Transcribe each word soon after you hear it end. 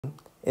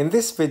In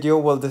this video,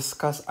 we'll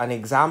discuss an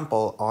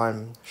example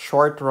on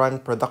short-run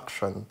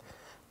production.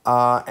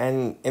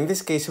 And in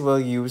this case, we'll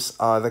use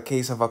the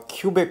case of a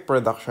cubic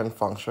production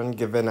function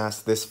given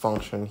as this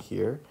function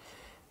here.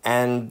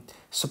 And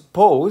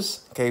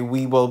suppose,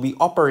 we will be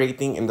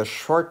operating in the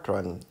short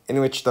run in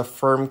which the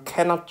firm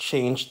cannot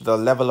change the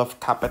level of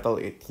capital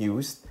it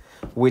used,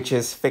 which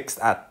is fixed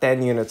at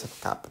 10 units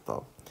of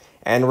capital.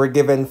 And we're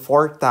given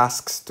 4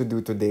 tasks to do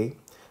today.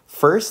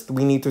 First,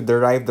 we need to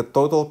derive the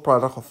total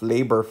product of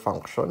labor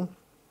function.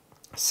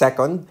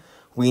 Second,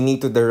 we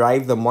need to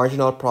derive the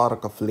marginal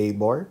product of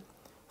labor.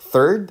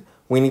 Third,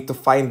 we need to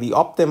find the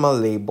optimal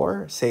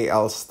labor, say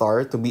L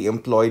star, to be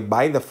employed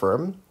by the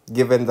firm,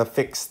 given the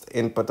fixed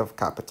input of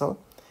capital.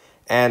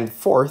 And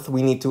fourth,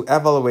 we need to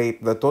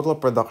evaluate the total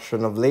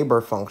production of labor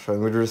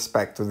function with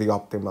respect to the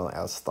optimal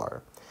L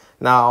star.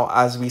 Now,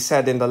 as we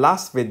said in the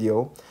last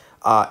video,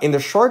 in the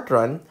short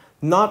run,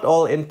 not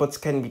all inputs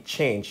can be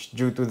changed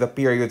due to the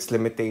period's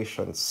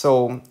limitations.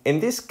 So in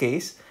this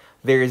case,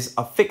 there is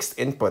a fixed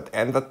input,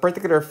 and that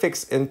particular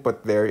fixed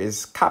input there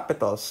is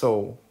capital.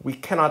 So we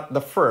cannot,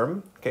 the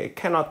firm,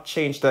 cannot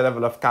change the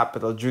level of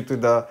capital due to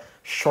the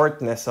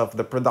shortness of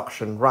the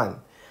production run.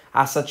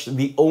 As such,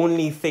 the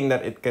only thing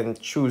that it can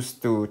choose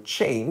to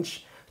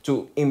change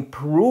to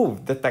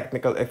improve the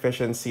technical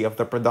efficiency of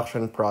the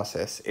production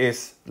process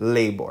is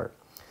labor.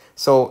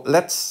 So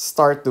let's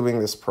start doing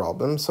this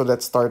problem. So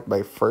let's start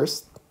by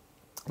first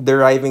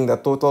deriving the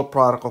total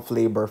product of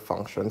labor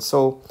function.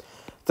 So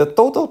the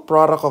total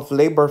product of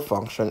labor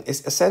function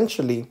is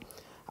essentially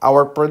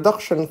our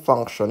production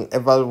function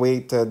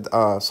evaluated,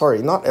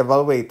 not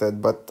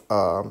evaluated, but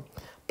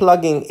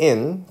plugging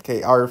in,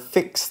 our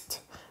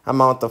fixed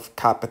amount of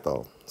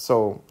capital.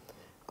 So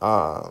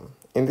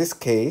in this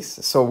case,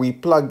 so we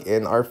plug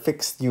in our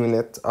fixed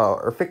unit,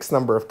 or fixed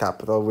number of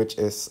capital, which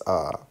is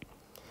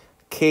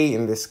K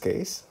in this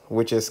case,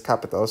 which is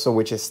capital, so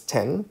which is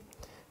 10.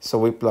 So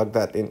we plug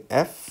that in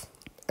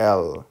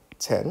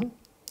FL10.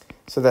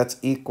 So that's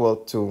equal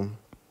to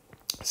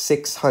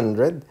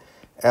 600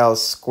 L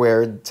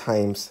squared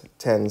times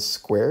 10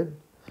 squared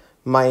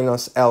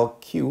minus L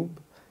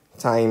cubed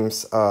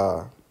times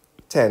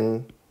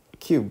 10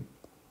 cubed.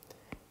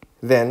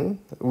 Then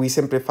we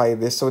simplify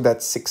this, so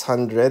that's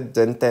 600,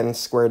 then 10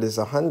 squared is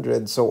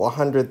 100. So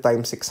 100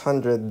 times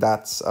 600,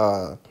 that's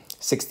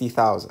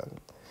 60,000.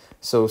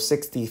 So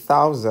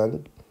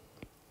 60,000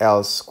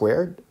 L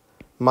squared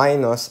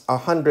minus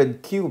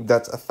 100 cubed,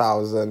 that's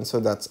 1,000. So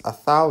that's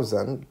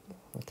 1,000,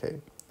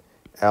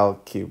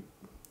 L cubed.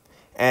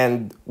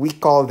 And we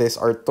call this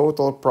our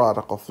total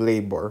product of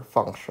labor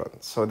function.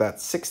 So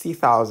that's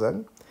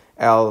 60,000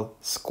 L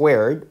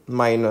squared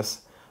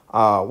minus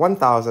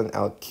 1,000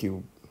 L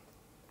cubed.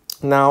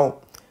 Now,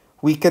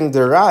 we can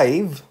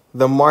derive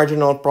the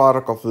marginal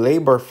product of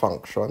labor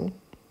function.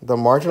 The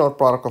marginal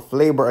product of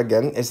labor,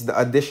 again, is the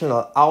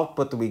additional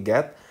output we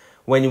get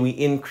when we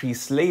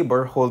increase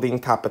labor holding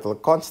capital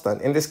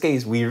constant. In this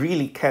case, we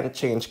really can't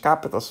change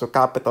capital, so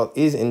capital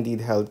is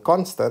indeed held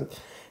constant.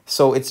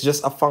 So it's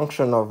just a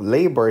function of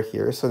labor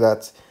here, so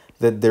that's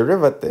the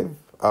derivative,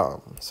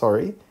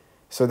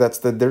 so that's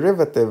the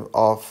derivative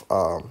of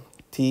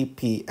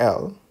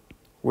TPL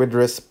with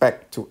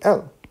respect to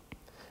L.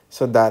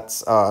 So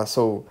that's,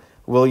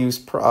 we'll use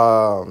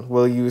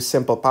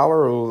simple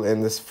power rule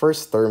in this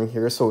first term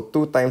here. So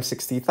 2 times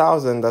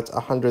 60,000, that's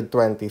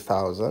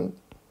 120,000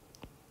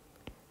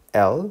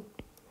 L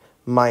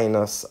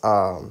minus,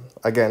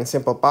 again,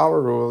 simple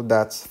power rule,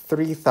 that's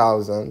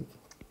 3,000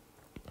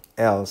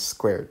 L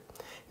squared.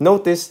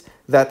 Notice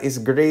that is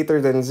greater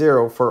than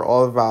 0 for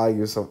all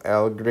values of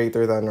L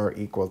greater than or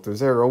equal to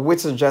 0, which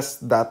suggests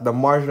that the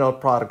marginal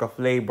product of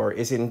labor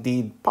is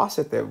indeed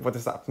positive. What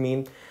does that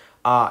mean?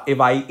 If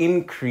I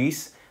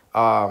increase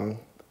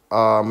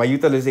my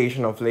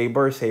utilization of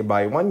labor, say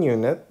by 1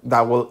 unit,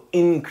 that will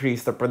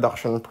increase the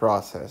production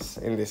process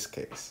in this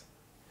case.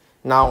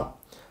 Now,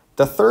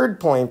 the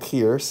third point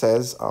here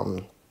says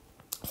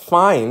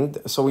find,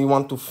 so we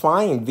want to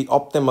find the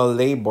optimal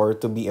labor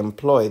to be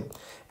employed.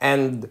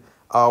 And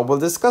we'll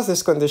discuss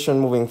this condition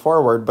moving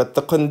forward, but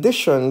the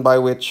condition by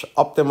which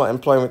optimal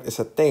employment is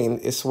attained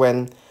is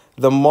when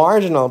the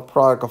marginal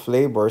product of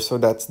labor, so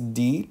that's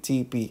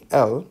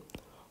dTPL,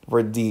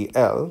 where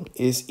dL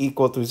is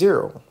equal to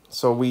 0.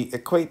 So we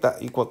equate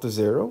that equal to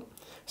 0.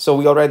 So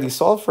we already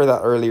solved for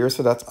that earlier,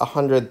 so that's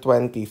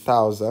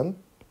 120,000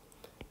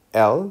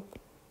 L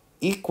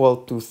equal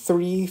to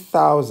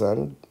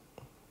 3,000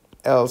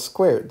 L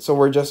squared. So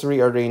we're just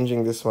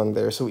rearranging this one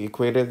there. So we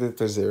equated it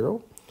to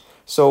 0.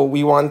 So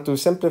we want to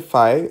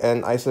simplify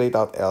and isolate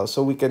out L.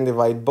 So we can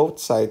divide both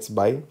sides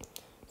by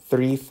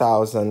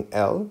 3,000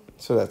 L.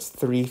 So that's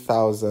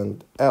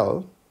 3,000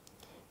 L.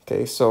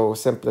 Okay, so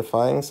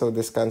simplifying, so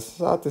this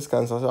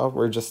cancels out,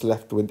 we're just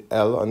left with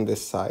L on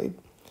this side.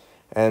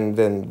 And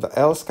then the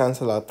L's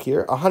cancel out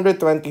here.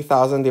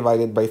 120,000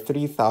 divided by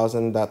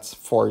 3,000, that's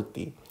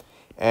 40.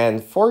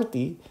 And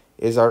 40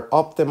 is our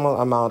optimal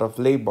amount of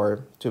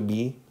labor to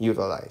be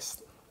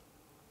utilized.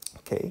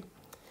 Okay,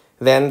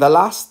 then the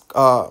last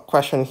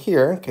question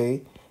here,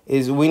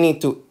 is we need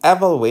to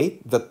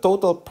evaluate the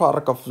total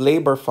product of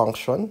labor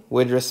function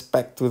with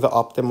respect to the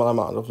optimal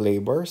amount of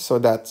labor. So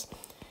that's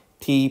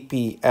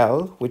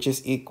TPL, which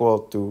is equal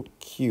to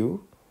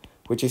Q,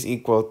 which is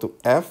equal to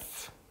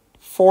F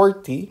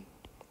 40,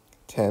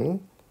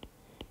 10.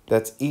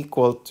 That's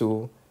equal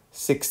to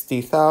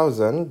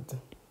 60,000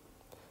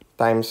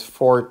 times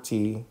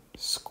 40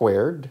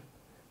 squared.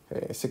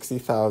 Okay,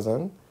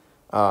 60,000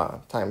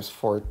 times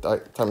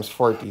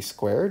 40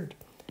 squared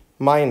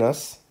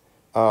minus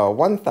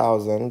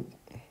 1,000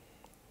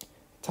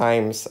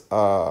 times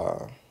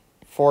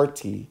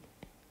 40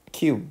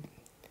 cubed.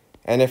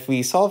 And if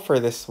we solve for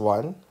this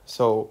one,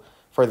 so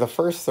for the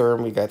first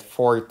term, we get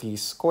 40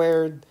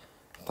 squared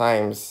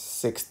times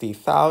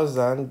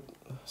 60,000.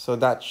 So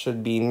that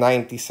should be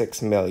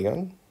 96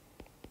 million.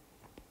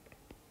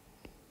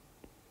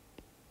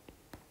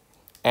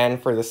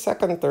 And for the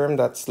second term,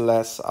 that's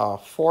less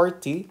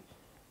 40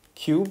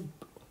 cubed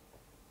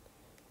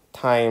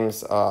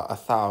times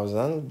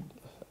 1,000.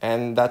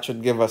 And that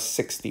should give us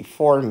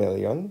 64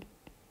 million.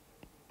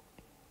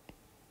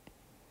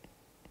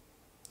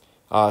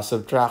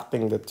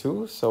 Subtracting the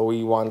two, so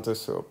we want to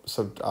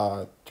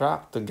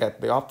subtract to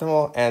get the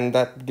optimal, and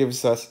that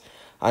gives us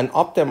an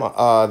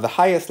optimal, the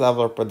highest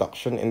level of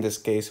production in this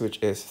case,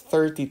 which is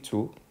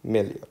 32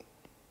 million.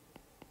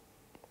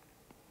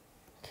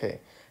 Okay,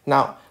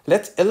 now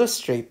let's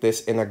illustrate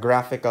this in a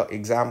graphical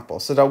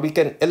example so that we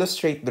can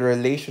illustrate the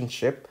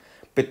relationship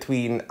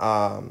between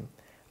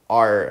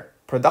our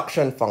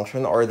production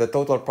function, or the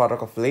total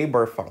product of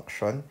labor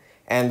function,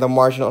 and the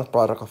marginal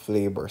product of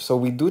labor. So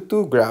we do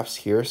two graphs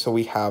here. So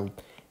we have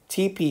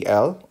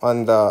TPL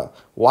on the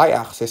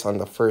y-axis on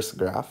the first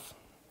graph.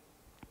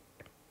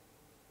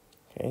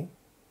 Okay,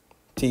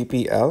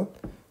 TPL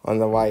on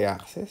the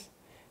y-axis.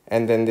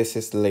 And then this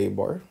is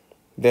labor.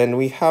 Then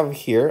we have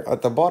here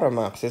at the bottom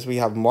axis, we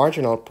have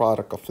marginal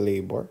product of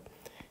labor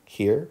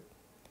here.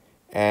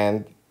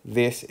 And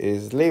this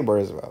is labor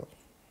as well.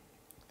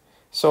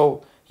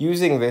 So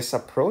using this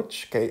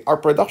approach, okay, our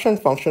production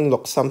function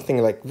looks something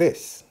like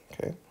this.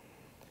 Okay,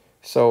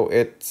 so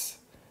it's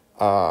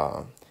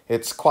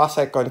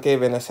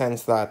quasi-concave in a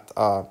sense that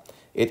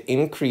it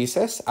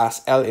increases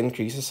as L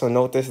increases. So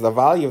notice the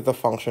value of the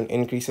function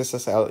increases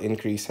as L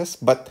increases,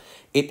 but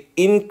it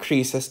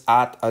increases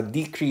at a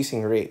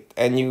decreasing rate,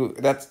 and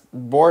that's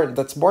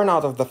born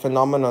out of the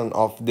phenomenon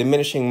of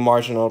diminishing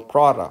marginal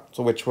product,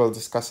 which we'll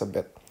discuss a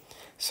bit.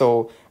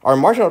 So our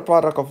marginal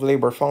product of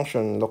labor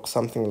function looks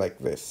something like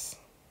this.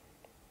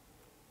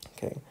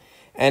 Okay.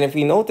 And if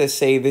we notice,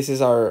 say this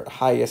is our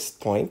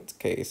highest point,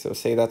 okay, so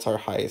say that's our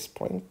highest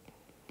point.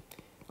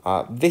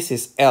 This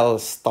is L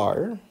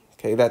star,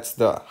 okay, that's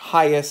the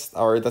highest,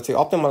 or that's the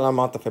optimal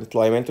amount of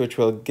employment, which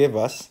will give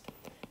us,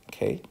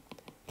 okay,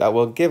 that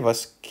will give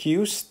us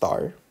Q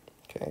star,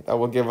 okay, that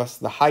will give us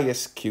the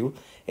highest Q.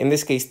 In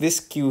this case, this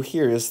Q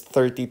here is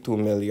 32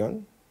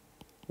 million,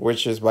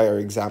 which is by our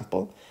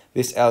example.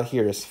 This L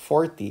here is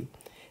 40,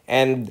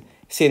 and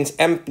since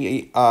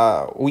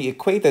we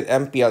equated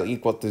MPL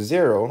equal to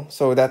 0,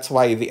 so that's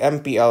why the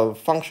MPL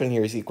function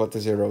here is equal to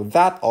 0.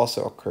 That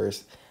also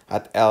occurs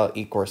at L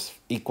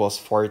equals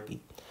 40.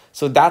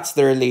 So that's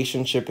the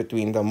relationship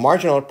between the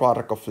marginal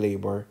product of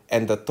labor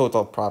and the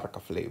total product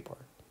of labor.